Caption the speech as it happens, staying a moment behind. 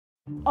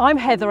I'm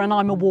Heather and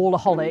I'm a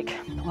wall-aholic.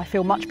 I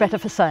feel much better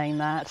for saying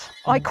that.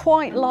 I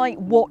quite like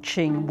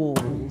watching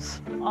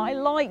walls. I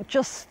like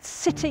just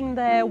sitting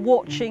there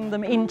watching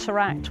them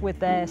interact with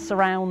their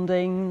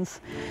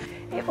surroundings.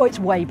 It's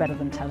way better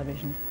than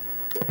television.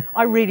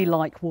 I really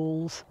like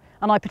walls,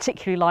 and I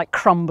particularly like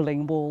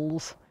crumbling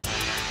walls.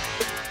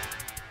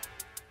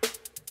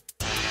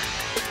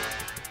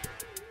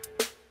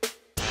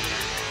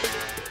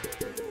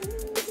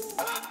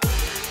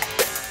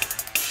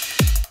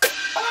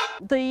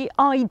 The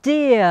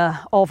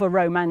idea of a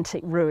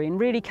romantic ruin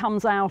really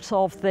comes out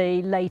of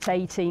the late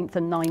 18th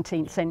and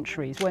 19th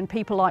centuries, when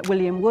people like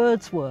William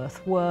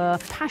Wordsworth were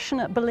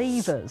passionate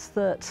believers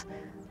that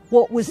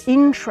what was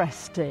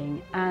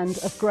interesting and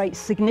of great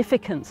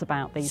significance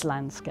about these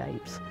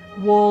landscapes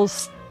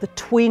was the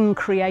twin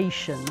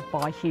creation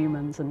by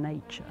humans and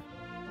nature.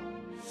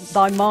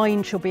 Thy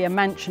mind shall be a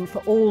mansion for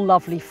all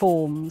lovely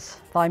forms,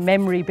 thy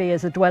memory be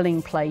as a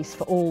dwelling place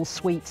for all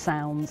sweet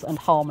sounds and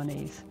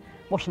harmonies.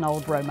 What an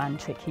old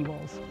romantic he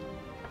was.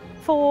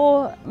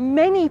 For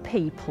many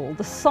people,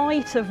 the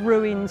sight of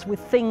ruins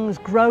with things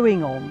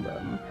growing on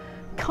them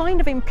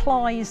kind of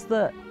implies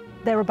that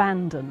they're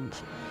abandoned.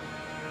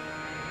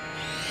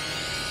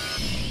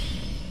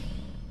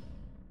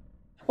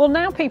 Well,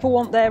 now people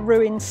want their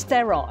ruins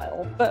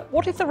sterile, but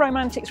what if the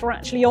romantics were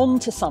actually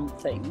onto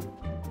something?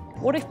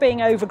 What if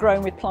being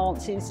overgrown with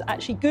plants is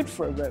actually good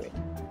for a ruin?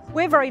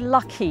 We're very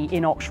lucky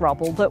in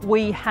Oxrubble that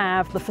we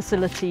have the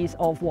facilities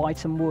of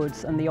Wytham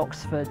Woods and the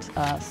Oxford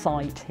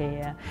site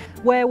here,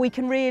 where we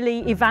can really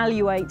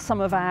evaluate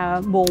some of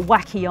our more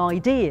wacky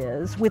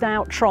ideas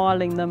without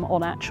trialling them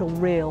on actual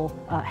real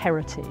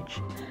heritage.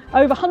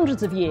 Over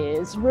hundreds of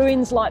years,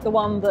 ruins like the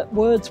one that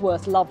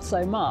Wordsworth loved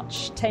so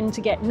much tend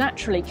to get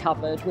naturally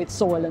covered with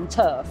soil and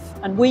turf,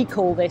 and we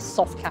call this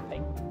soft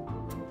capping.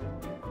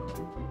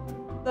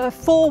 The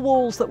four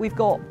walls that we've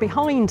got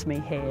behind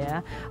me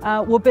here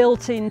were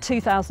built in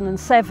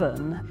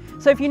 2007.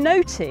 So if you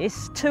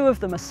notice, two of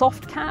them are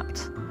soft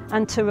capped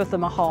and two of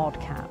them are hard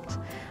capped.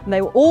 And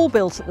they were all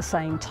built at the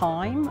same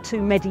time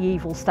to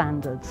medieval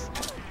standards,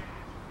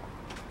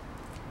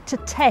 to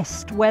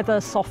test whether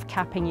soft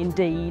capping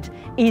indeed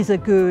is a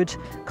good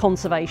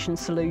conservation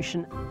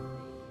solution.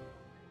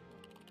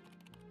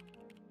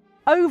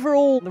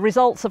 Overall, the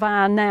results of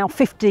our now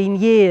 15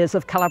 years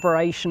of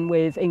collaboration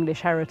with English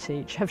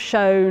Heritage have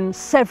shown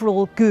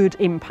several good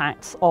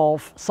impacts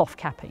of soft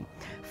capping.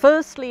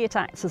 Firstly, it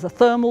acts as a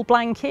thermal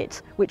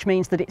blanket, which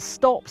means that it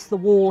stops the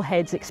wall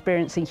heads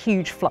experiencing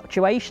huge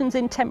fluctuations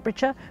in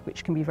temperature,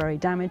 which can be very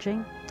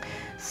damaging.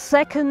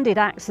 Second, it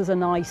acts as a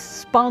nice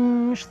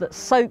sponge that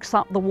soaks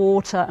up the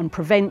water and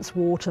prevents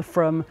water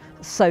from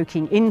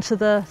soaking into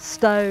the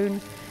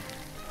stone.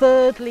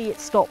 Thirdly,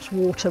 it stops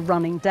water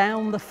running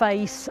down the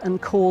face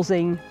and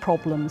causing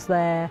problems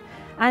there.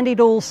 And it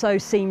also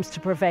seems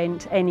to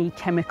prevent any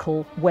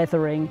chemical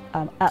weathering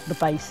at the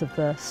base of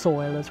the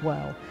soil as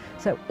well.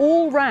 So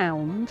all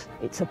round,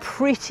 it's a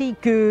pretty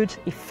good,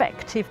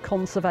 effective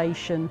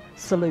conservation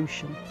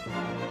solution.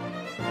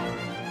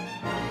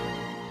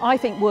 I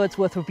think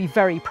Wordsworth would be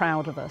very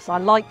proud of us. I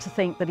like to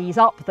think that he's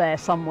up there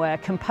somewhere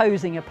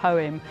composing a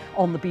poem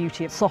on the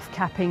beauty of soft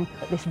capping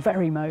at this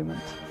very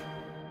moment.